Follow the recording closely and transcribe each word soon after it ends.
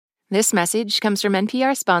This message comes from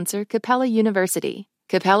NPR sponsor Capella University.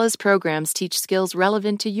 Capella's programs teach skills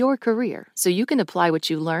relevant to your career, so you can apply what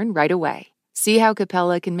you learn right away. See how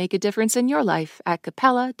Capella can make a difference in your life at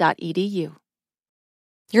capella.edu.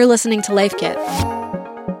 You're listening to Life Kit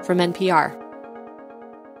from NPR.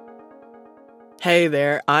 Hey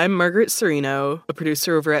there, I'm Margaret Cirino, a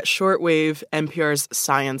producer over at Shortwave, NPR's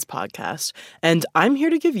science podcast, and I'm here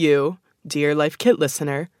to give you, dear Life Kit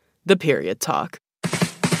listener, the period talk.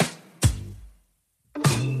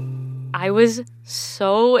 I was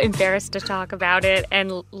so embarrassed to talk about it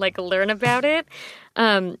and learn about it.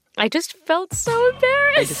 I just felt so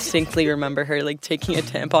embarrassed. I distinctly remember her taking a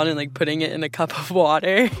tampon and putting it in a cup of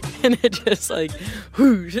water, and it just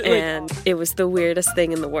whoosh. And it was the weirdest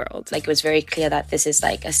thing in the world. It was very clear that this is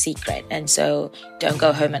a secret, and so don't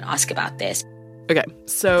go home and ask about this. Okay,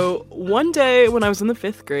 so one day when I was in the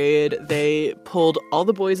 5th grade, they pulled all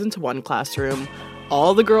the boys into one classroom,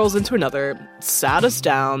 all the girls into another, sat us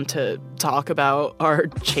down to talk about our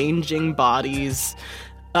changing bodies.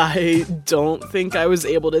 I don't think I was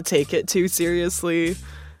able to take it too seriously,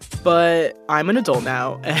 but I'm an adult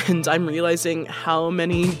now, and I'm realizing how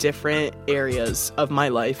many different areas of my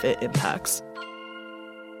life it impacts.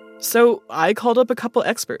 So I called up a couple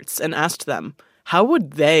experts and asked them, how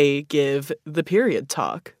would they give the period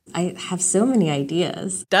talk? I have so many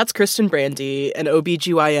ideas. That's Kristen Brandy, an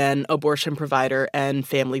OBGYN, abortion provider, and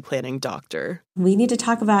family planning doctor. We need to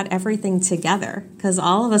talk about everything together because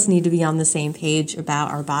all of us need to be on the same page about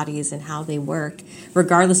our bodies and how they work,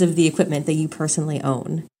 regardless of the equipment that you personally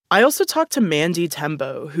own. I also talked to Mandy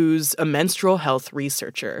Tembo, who's a menstrual health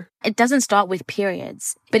researcher. It doesn't start with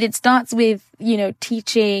periods, but it starts with,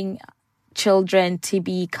 teaching children to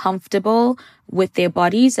be comfortable with their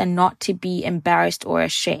bodies and not to be embarrassed or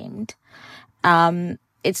ashamed.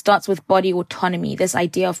 It starts with body autonomy, this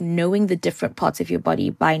idea of knowing the different parts of your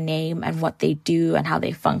body by name and what they do and how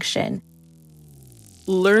they function.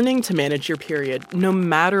 Learning to manage your period, no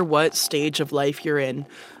matter what stage of life you're in,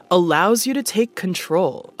 allows you to take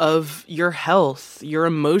control of your health, your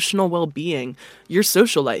emotional well-being, your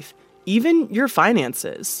social life, even your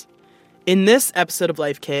finances. In this episode of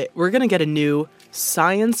Life Kit, we're going to get a new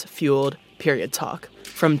science-fueled period talk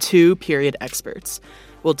from 2 period experts.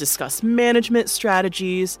 We'll discuss management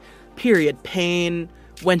strategies, period pain,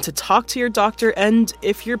 when to talk to your doctor, and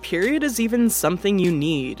if your period is even something you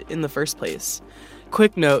need in the first place.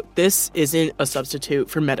 Quick note, this isn't a substitute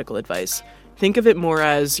for medical advice. Think of it more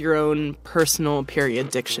as your own personal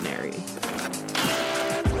period dictionary.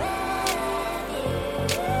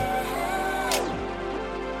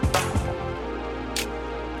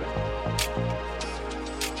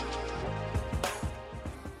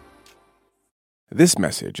 This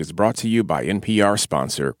message is brought to you by NPR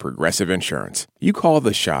sponsor Progressive Insurance. You call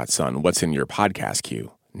the shots on what's in your podcast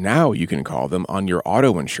queue. Now you can call them on your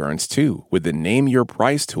auto insurance, too, with the Name Your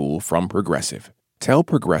Price tool from Progressive. Tell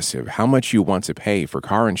Progressive how much you want to pay for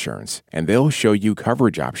car insurance, and they'll show you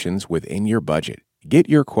coverage options within your budget. Get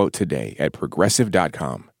your quote today at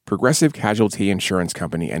Progressive.com. Progressive Casualty Insurance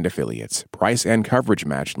Company and Affiliates. Price and coverage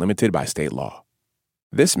match limited by state law.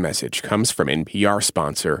 This message comes from NPR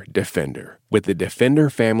sponsor Defender. With the Defender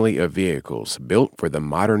family of vehicles built for the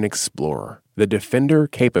modern explorer, the Defender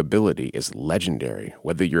capability is legendary,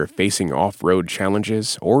 whether you're facing off-road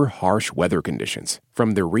challenges or harsh weather conditions.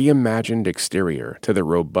 From the reimagined exterior to the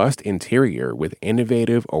robust interior with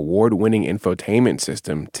innovative award-winning infotainment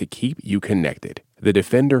system to keep you connected. The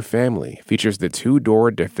Defender family features the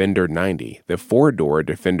 2-door Defender 90, the 4-door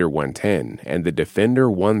Defender 110, and the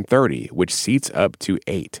Defender 130, which seats up to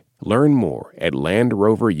 8. Learn more at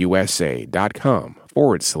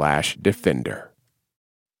LandRoverUSA.com/Defender.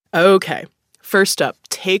 Okay, first up,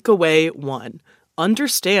 takeaway 1.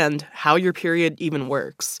 Understand how your period even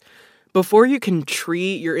works. Before you can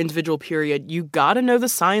treat your individual period, you gotta know the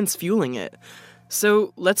science fueling it.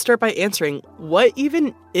 So let's start by answering, what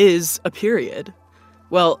even is a period?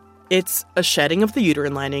 Well, it's a shedding of the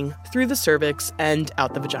uterine lining through the cervix and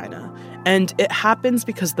out the vagina. And it happens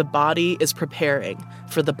because the body is preparing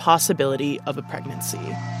for the possibility of a pregnancy.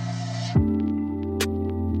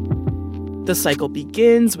 The cycle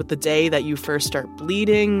begins with the day that you first start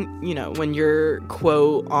bleeding, when you're,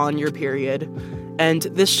 quote, on your period. And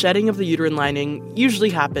this shedding of the uterine lining usually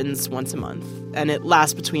happens once a month, and it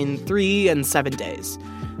lasts between 3 and 7 days.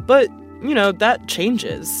 But that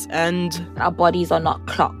changes, and our bodies are not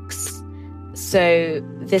clocks. So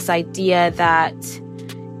this idea that,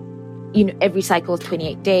 every cycle is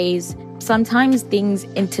 28 days, sometimes things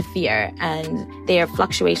interfere and there are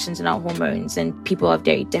fluctuations in our hormones and people are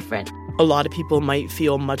very different. A lot of people might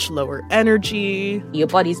feel much lower energy. Your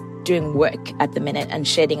body's doing work at the minute and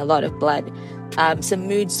shedding a lot of blood. Some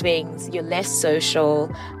mood swings, you're less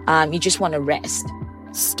social, you just want to rest.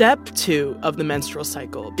 Step 2 of the menstrual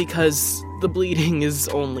cycle, because the bleeding is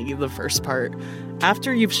only the first part.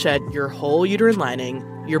 After you've shed your whole uterine lining,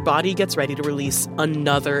 your body gets ready to release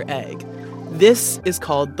another egg. This is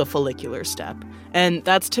called the follicular step, and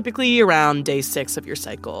that's typically around day 6 of your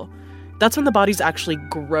cycle. That's when the body's actually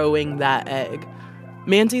growing that egg.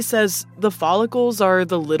 Mandy says the follicles are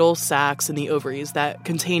the little sacs in the ovaries that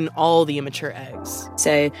contain all the immature eggs.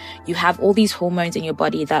 So you have all these hormones in your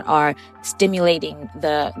body that are stimulating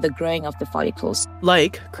the growing of the follicles.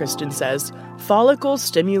 Like, Kristen says,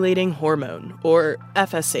 follicle-stimulating hormone, or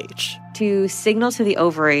FSH. To signal to the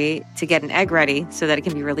ovary to get an egg ready so that it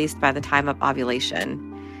can be released by the time of ovulation.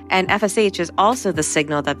 And FSH is also the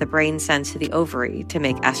signal that the brain sends to the ovary to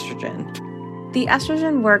make estrogen. The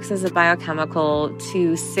estrogen works as a biochemical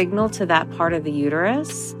to signal to that part of the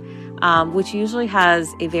uterus, which usually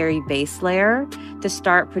has a very base layer, to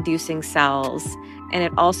start producing cells. And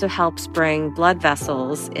it also helps bring blood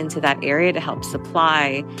vessels into that area to help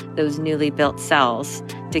supply those newly built cells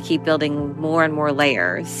to keep building more and more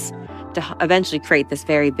layers to eventually create this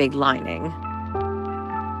very big lining.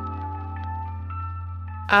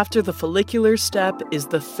 After the follicular step is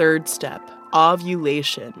the third step,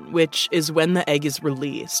 ovulation, which is when the egg is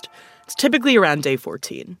released. It's typically around day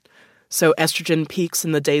 14. So estrogen peaks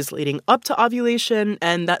in the days leading up to ovulation,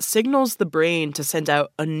 and that signals the brain to send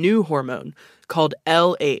out a new hormone called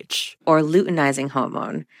LH. Or luteinizing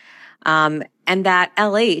hormone. And that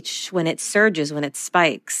LH, when it surges, when it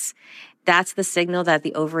spikes, that's the signal that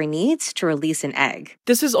the ovary needs to release an egg.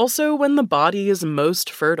 This is also when the body is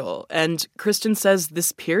most fertile, and Kristen says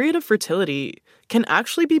this period of fertility can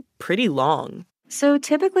actually be pretty long. So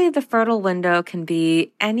typically the fertile window can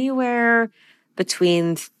be anywhere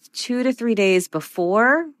between 2 to 3 days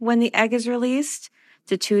before when the egg is released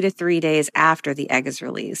to 2 to 3 days after the egg is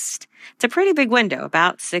released. It's a pretty big window,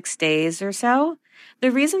 about 6 days or so.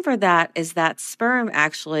 The reason for that is that sperm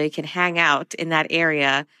actually can hang out in that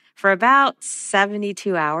area for about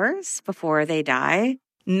 72 hours before they die.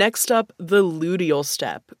 Next up, the luteal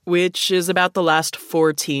step, which is about the last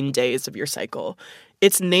 14 days of your cycle.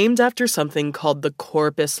 It's named after something called the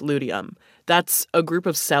corpus luteum. That's a group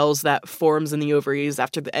of cells that forms in the ovaries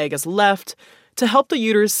after the egg has left to help the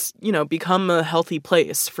uterus, become a healthy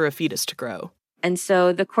place for a fetus to grow. And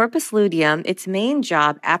so the corpus luteum, its main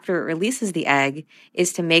job after it releases the egg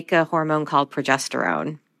is to make a hormone called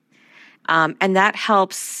progesterone. And that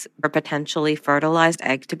helps a potentially fertilized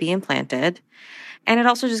egg to be implanted. And it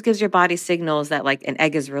also just gives your body signals that like an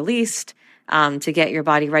egg is released to get your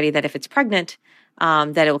body ready that if it's pregnant,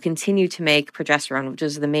 that it will continue to make progesterone, which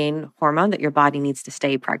is the main hormone that your body needs to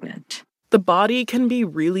stay pregnant. The body can be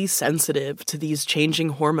really sensitive to these changing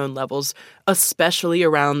hormone levels, especially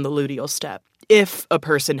around the luteal step, if a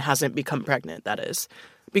person hasn't become pregnant, that is,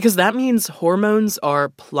 because that means hormones are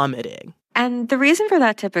plummeting. And the reason for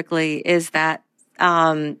that typically is that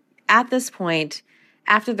at this point,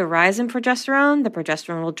 after the rise in progesterone, the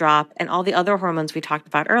progesterone will drop, and all the other hormones we talked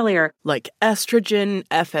about earlier, like estrogen,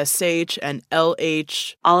 FSH, and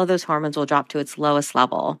LH, all of those hormones will drop to its lowest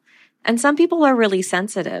level. And some people are really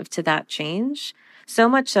sensitive to that change, so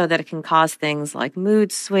much so that it can cause things like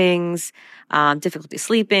mood swings, difficulty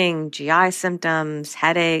sleeping, GI symptoms,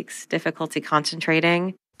 headaches, difficulty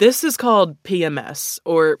concentrating. This is called PMS,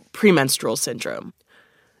 or premenstrual syndrome.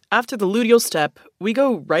 After the luteal step, we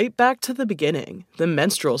go right back to the beginning, the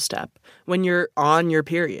menstrual step, when you're on your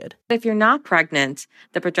period. If you're not pregnant,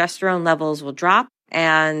 the progesterone levels will drop,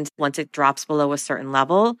 and once it drops below a certain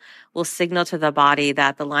level, will signal to the body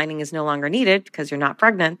that the lining is no longer needed because you're not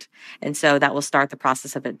pregnant, and so that will start the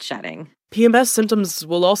process of it shedding. PMS symptoms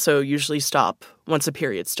will also usually stop once a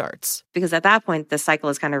period starts. Because at that point, the cycle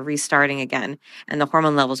is kind of restarting again, and the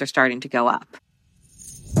hormone levels are starting to go up.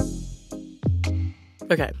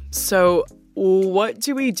 Okay, so what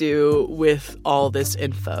do we do with all this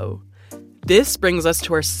info? This brings us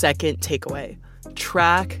to our second takeaway.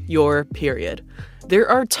 Track your period. There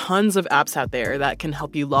are tons of apps out there that can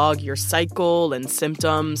help you log your cycle and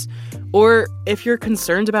symptoms. Or if you're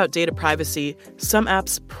concerned about data privacy, some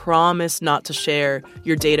apps promise not to share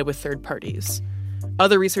your data with third parties.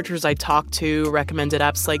 Other researchers I talked to recommended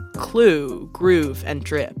apps like Clue, Groove, and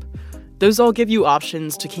Drip. Those all give you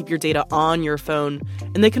options to keep your data on your phone,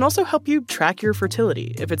 and they can also help you track your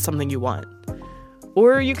fertility if it's something you want.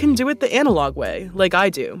 Or you can do it the analog way, like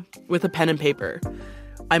I do, with a pen and paper.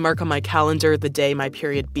 I mark on my calendar the day my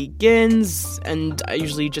period begins, and I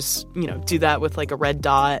usually just, do that with like a red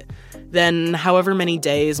dot. then however many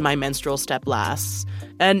days my menstrual step lasts.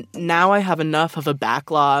 And now I have enough of a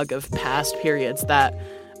backlog of past periods that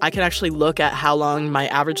I can actually look at how long my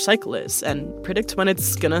average cycle is and predict when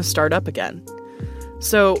it's gonna start up again.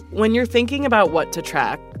 So when you're thinking about what to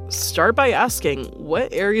track, start by asking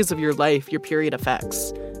what areas of your life your period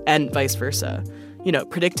affects, and vice versa.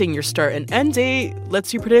 Predicting your start and end date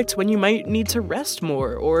lets you predict when you might need to rest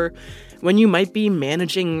more or when you might be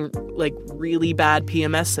managing really bad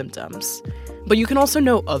PMS symptoms. But you can also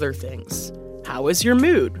know other things. How is your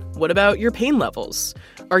mood? What about your pain levels?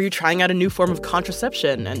 Are you trying out a new form of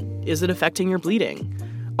contraception, and is it affecting your bleeding?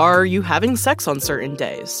 Are you having sex on certain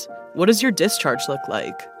days? What does your discharge look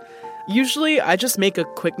like? Usually, I just make a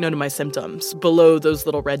quick note of my symptoms below those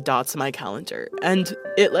little red dots in my calendar, and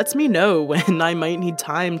it lets me know when I might need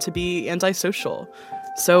time to be antisocial,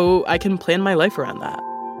 so I can plan my life around that.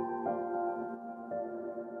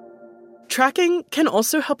 Tracking can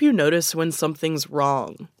also help you notice when something's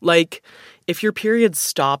wrong, like if your period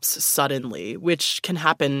stops suddenly, which can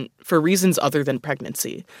happen for reasons other than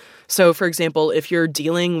pregnancy. So, for example, if you're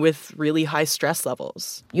dealing with really high stress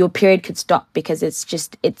levels. Your period could stop because it's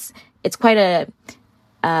quite a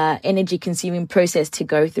energy-consuming process to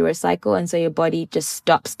go through a cycle, and so your body just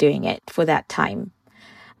stops doing it for that time.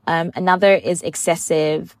 Another is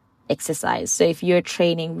excessive exercise. So if you're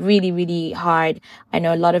training really, really hard, I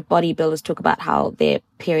know a lot of bodybuilders talk about how their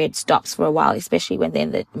period stops for a while, especially when they're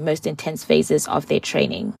in the most intense phases of their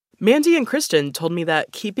training. Mandy and Kristen told me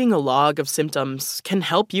that keeping a log of symptoms can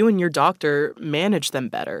help you and your doctor manage them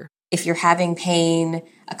better. If you're having pain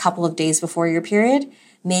a couple of days before your period,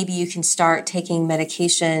 maybe you can start taking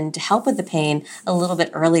medication to help with the pain a little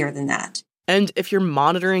bit earlier than that. And if you're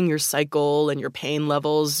monitoring your cycle and your pain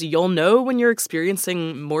levels, you'll know when you're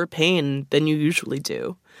experiencing more pain than you usually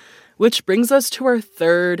do. Which brings us to our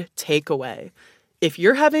third takeaway. If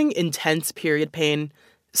you're having intense period pain,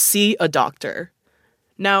 see a doctor.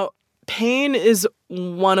 Now, pain is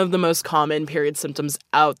one of the most common period symptoms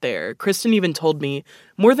out there. Kristen even told me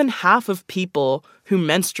more than half of people who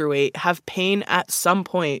menstruate have pain at some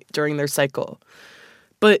point during their cycle.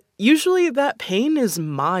 But usually that pain is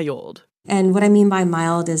mild. And what I mean by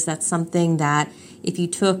mild is that's something that if you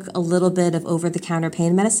took a little bit of over-the-counter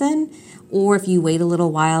pain medicine, or if you wait a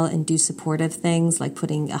little while and do supportive things like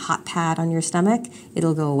putting a hot pad on your stomach,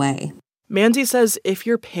 it'll go away. Mandy says if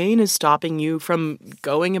your pain is stopping you from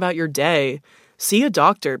going about your day, see a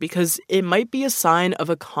doctor because it might be a sign of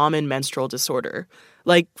a common menstrual disorder,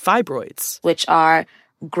 like fibroids. Which are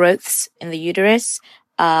growths in the uterus,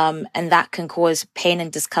 and that can cause pain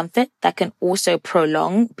and discomfort. That can also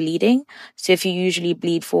prolong bleeding. So if you usually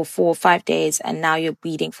bleed for 4 or 5 days and now you're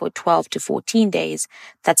bleeding for 12 to 14 days,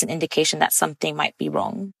 that's an indication that something might be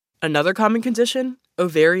wrong. Another common condition,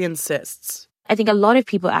 ovarian cysts. I think a lot of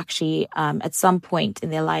people actually at some point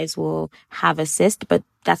in their lives will have a cyst, but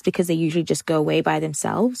that's because they usually just go away by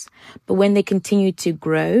themselves. But when they continue to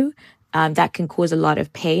grow, that can cause a lot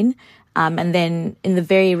of pain. And then in the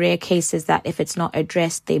very rare cases that if it's not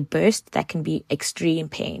addressed, they burst, that can be extreme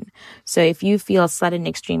pain. So if you feel sudden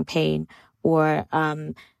extreme pain or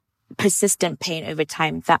persistent pain over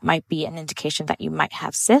time, that might be an indication that you might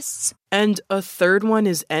have cysts. And a third one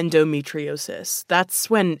is endometriosis. That's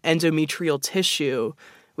when endometrial tissue,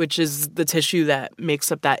 which is the tissue that makes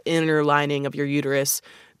up that inner lining of your uterus,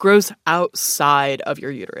 grows outside of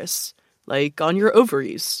your uterus, like on your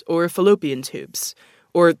ovaries or fallopian tubes,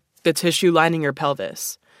 or the tissue lining your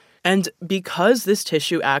pelvis. And because this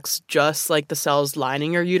tissue acts just like the cells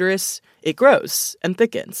lining your uterus, it grows and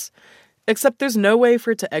thickens. Except there's no way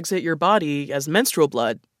for it to exit your body as menstrual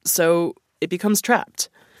blood, so it becomes trapped.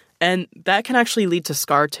 And that can actually lead to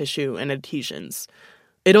scar tissue and adhesions.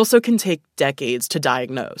 It also can take decades to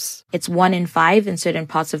diagnose. It's 1 in 5 in certain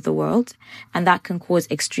parts of the world, and that can cause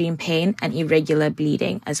extreme pain and irregular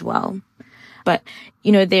bleeding as well. But,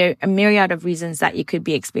 there are a myriad of reasons that you could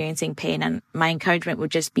be experiencing pain, and my encouragement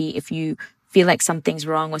would just be if you feel like something's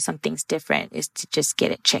wrong or something's different, is to just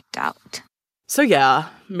get it checked out. So yeah,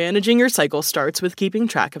 managing your cycle starts with keeping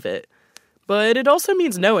track of it. But it also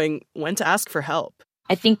means knowing when to ask for help.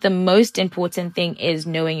 I think the most important thing is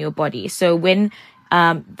knowing your body. So when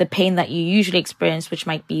the pain that you usually experience, which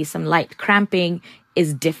might be some light cramping,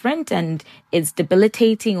 is different and is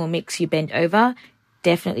debilitating or makes you bend over,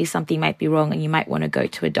 definitely something might be wrong and you might want to go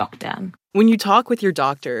to a doctor. When you talk with your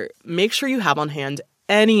doctor, make sure you have on hand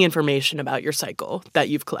any information about your cycle that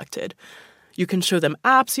you've collected. You can show them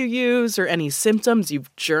apps you use or any symptoms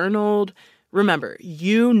you've journaled. Remember,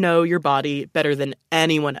 you know your body better than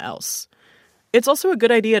anyone else. It's also a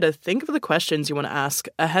good idea to think of the questions you want to ask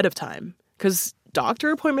ahead of time, because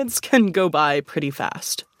doctor appointments can go by pretty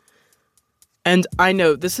fast. And I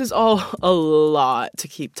know this is all a lot to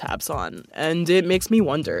keep tabs on, and it makes me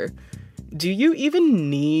wonder, do you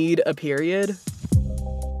even need a period?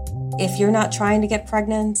 If you're not trying to get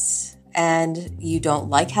pregnant and you don't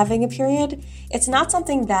like having a period, it's not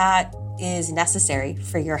something that is necessary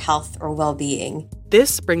for your health or well-being.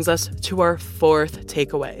 This brings us to our fourth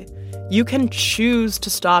takeaway. You can choose to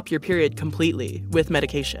stop your period completely with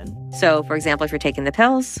medication. So, for example, if you're taking the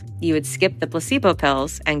pills, you would skip the placebo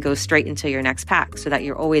pills and go straight into your next pack so that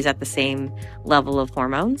you're always at the same level of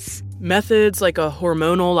hormones. Methods like a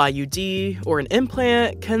hormonal IUD or an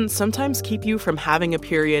implant can sometimes keep you from having a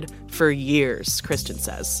period for years, Kristen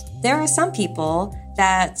says. There are some people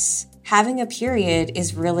that having a period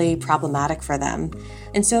is really problematic for them,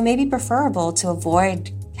 and so it may be preferable to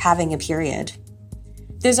avoid having a period.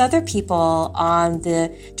 There's other people on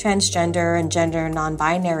the transgender and gender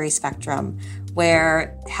non-binary spectrum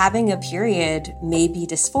where having a period may be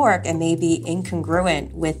dysphoric and may be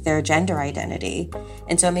incongruent with their gender identity.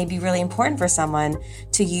 And so it may be really important for someone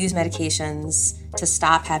to use medications to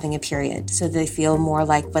stop having a period so they feel more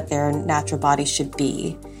like what their natural body should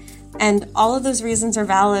be. And all of those reasons are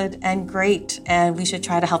valid and great, and we should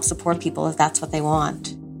try to help support people if that's what they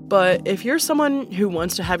want. But if you're someone who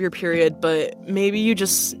wants to have your period, but maybe you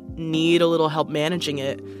just need a little help managing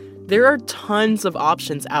it, there are tons of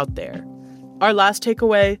options out there. Our last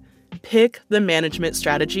takeaway, pick the management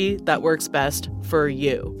strategy that works best for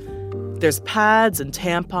you. There's pads and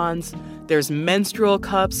tampons. There's menstrual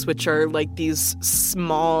cups, which are like these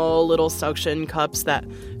small little suction cups that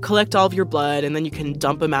collect all of your blood and then you can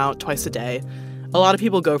dump them out twice a day. A lot of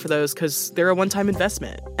people go for those because they're a one-time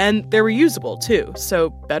investment. And they're reusable, too, so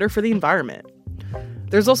better for the environment.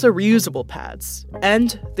 There's also reusable pads.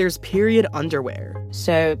 And there's period underwear.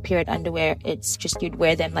 So period underwear, it's just you'd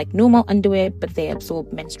wear them like normal underwear, but they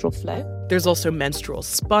absorb menstrual flow. There's also menstrual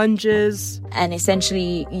sponges. And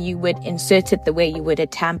essentially, you would insert it the way you would a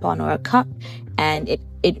tampon or a cup, and it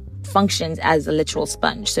functions as a literal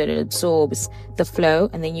sponge. So it absorbs the flow,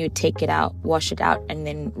 and then you take it out, wash it out, and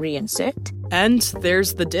then reinsert. And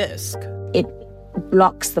there's the disc. It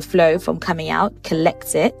blocks the flow from coming out,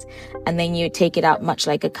 collects it, and then you take it out much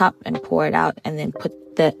like a cup and pour it out, and then put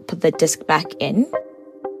the disc back in.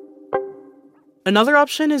 Another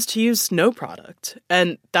option is to use no product,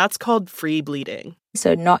 and that's called free bleeding.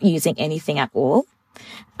 So not using anything at all,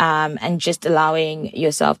 and just allowing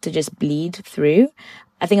yourself to just bleed through.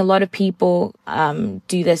 I think a lot of people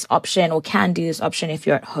do this option or can do this option if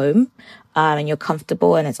you're at home and you're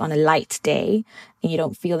comfortable and it's on a light day and you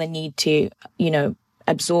don't feel the need to,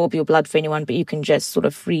 absorb your blood for anyone, but you can just sort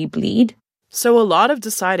of free bleed. So a lot of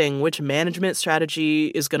deciding which management strategy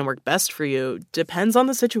is going to work best for you depends on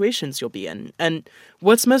the situations you'll be in and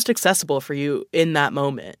what's most accessible for you in that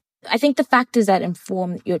moment. I think the factors that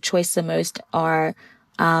inform your choice the most are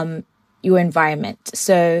your environment.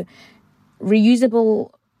 So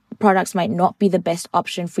reusable products might not be the best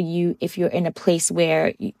option for you if you're in a place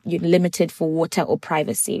where you're limited for water or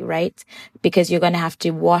privacy, right? Because you're going to have to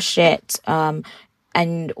wash it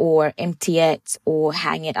or empty it or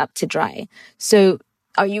hang it up to dry. So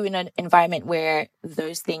are you in an environment where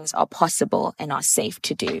those things are possible and are safe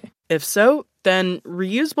to do? If so, then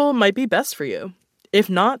reusable might be best for you. If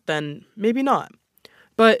not, then maybe not.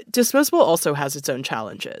 But disposable also has its own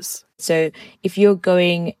challenges. So if you're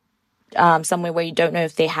going somewhere where you don't know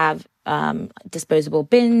if they have disposable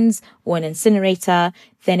bins or an incinerator,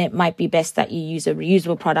 then it might be best that you use a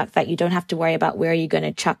reusable product that you don't have to worry about where you're going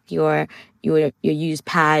to chuck your used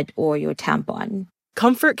pad or your tampon.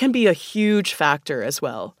 Comfort can be a huge factor as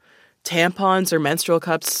well. Tampons or menstrual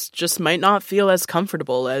cups just might not feel as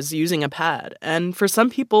comfortable as using a pad, and for some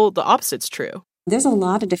people, the opposite's true. There's a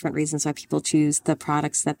lot of different reasons why people choose the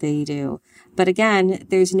products that they do. But again,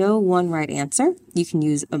 there's no one right answer. You can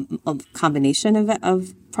use a combination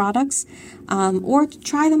of products or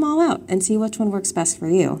try them all out and see which one works best for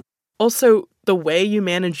you. Also, the way you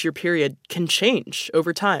manage your period can change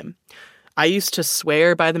over time. I used to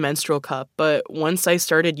swear by the menstrual cup, but once I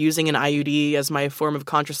started using an IUD as my form of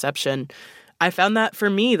contraception, I found that for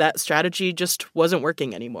me, that strategy just wasn't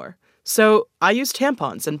working anymore. So I use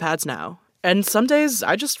tampons and pads now. And some days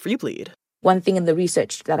I just free bleed. One thing in the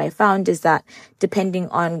research that I found is that depending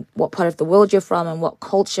on what part of the world you're from and what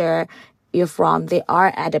culture you're from, there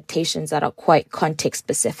are adaptations that are quite context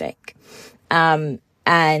specific. And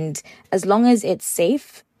as long as it's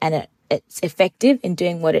safe and it's effective in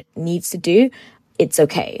doing what it needs to do, it's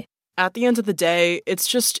okay. At the end of the day, it's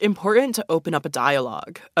just important to open up a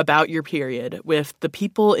dialogue about your period with the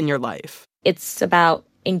people in your life. It's about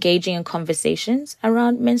engaging in conversations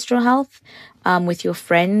around menstrual health with your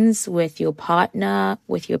friends, with your partner,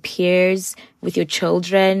 with your peers, with your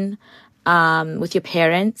children, with your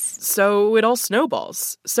parents. So it all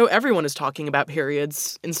snowballs. So everyone is talking about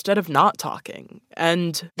periods instead of not talking.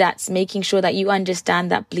 And that's making sure that you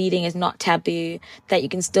understand that bleeding is not taboo, that you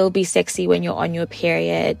can still be sexy when you're on your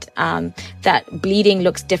period, that bleeding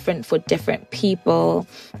looks different for different people,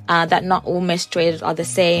 that not all menstruators are the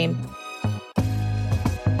same.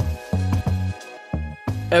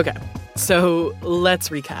 Okay, so let's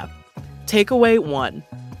recap. Takeaway 1.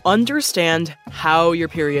 Understand how your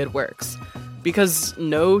period works, because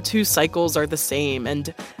no two cycles are the same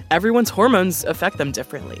and everyone's hormones affect them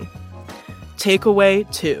differently.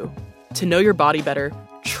 Takeaway 2. To know your body better,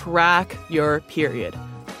 track your period.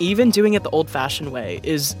 Even doing it the old-fashioned way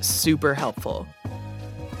is super helpful.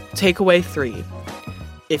 Takeaway 3.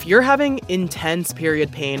 If you're having intense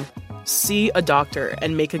period pain, see a doctor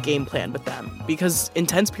and make a game plan with them, because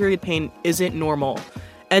intense period pain isn't normal.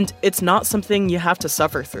 And it's not something you have to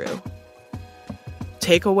suffer through.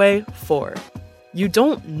 Takeaway 4. You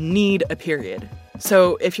don't need a period.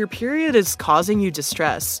 So if your period is causing you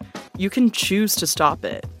distress, you can choose to stop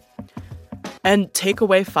it. And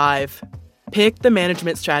takeaway 5. Pick the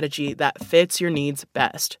management strategy that fits your needs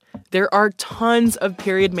best. There are tons of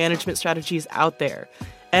period management strategies out there,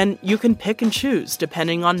 and you can pick and choose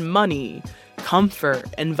depending on money, comfort,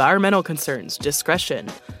 environmental concerns, discretion,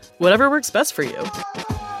 whatever works best for you.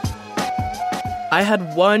 I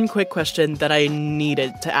had one quick question that I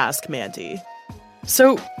needed to ask Mandy.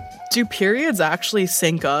 So, do periods actually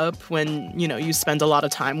sync up when, you spend a lot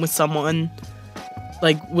of time with someone?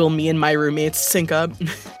 Like, will me and my roommates sync up?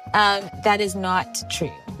 That is not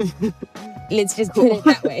true. Let's just put it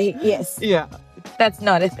that way. Yes. Yeah. That's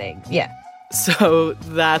not a thing. Yeah. So,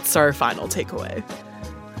 that's our final takeaway.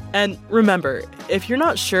 And remember, if you're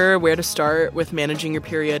not sure where to start with managing your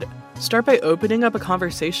period, start by opening up a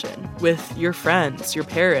conversation with your friends, your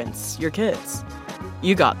parents, your kids.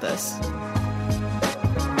 You got this.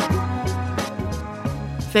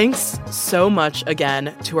 Thanks so much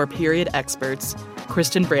again to our period experts,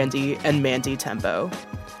 Kristen Brandy and Mandy Tembo.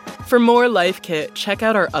 For more Life Kit, check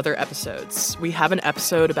out our other episodes. We have an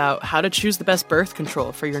episode about how to choose the best birth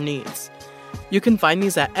control for your needs. You can find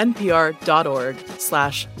these at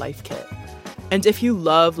npr.org/lifekit. And if you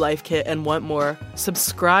love Life Kit and want more,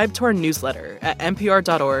 subscribe to our newsletter at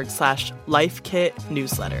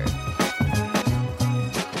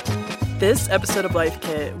npr.org/lifekitnewsletter. This episode of Life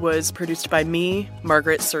Kit was produced by me,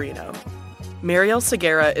 Margaret Cirino. Marielle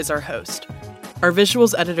Segura is our host. Our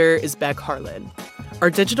visuals editor is Beck Harlan. Our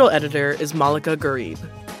digital editor is Malika Gharib.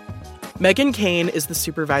 Megan Kane is the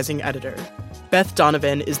supervising editor. Beth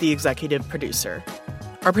Donovan is the executive producer.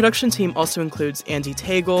 Our production team also includes Andy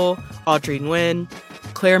Tagle, Audrey Nguyen,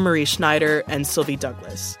 Claire Marie Schneider, and Sylvie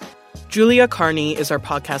Douglas. Julia Carney is our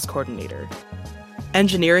podcast coordinator.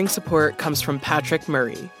 Engineering support comes from Patrick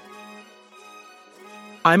Murray.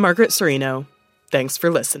 I'm Margaret Cirino. Thanks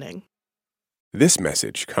for listening. This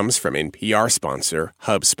message comes from NPR sponsor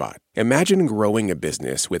HubSpot. Imagine growing a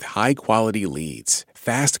business with high-quality leads,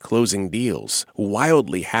 fast-closing deals,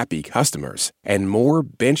 wildly happy customers, and more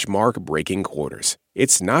benchmark-breaking quarters.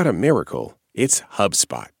 It's not a miracle, it's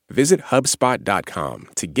HubSpot. Visit HubSpot.com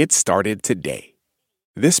to get started today.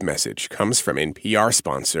 This message comes from NPR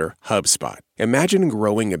sponsor HubSpot. Imagine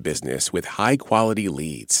growing a business with high-quality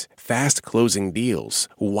leads, fast-closing deals,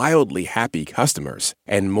 wildly happy customers,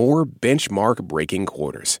 and more benchmark-breaking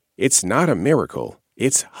quarters. It's not a miracle,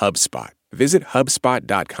 it's HubSpot. Visit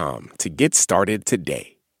HubSpot.com to get started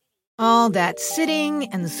today. All that sitting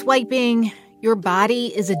and swiping, your body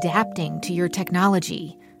is adapting to your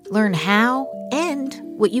technology. Learn how and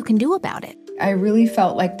what you can do about it. I really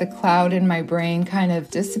felt like the cloud in my brain kind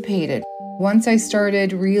of dissipated. Once I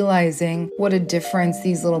started realizing what a difference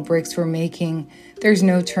these little breaks were making, there's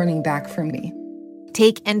no turning back for me.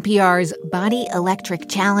 Take NPR's Body Electric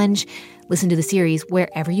Challenge. Listen to the series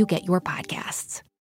wherever you get your podcasts.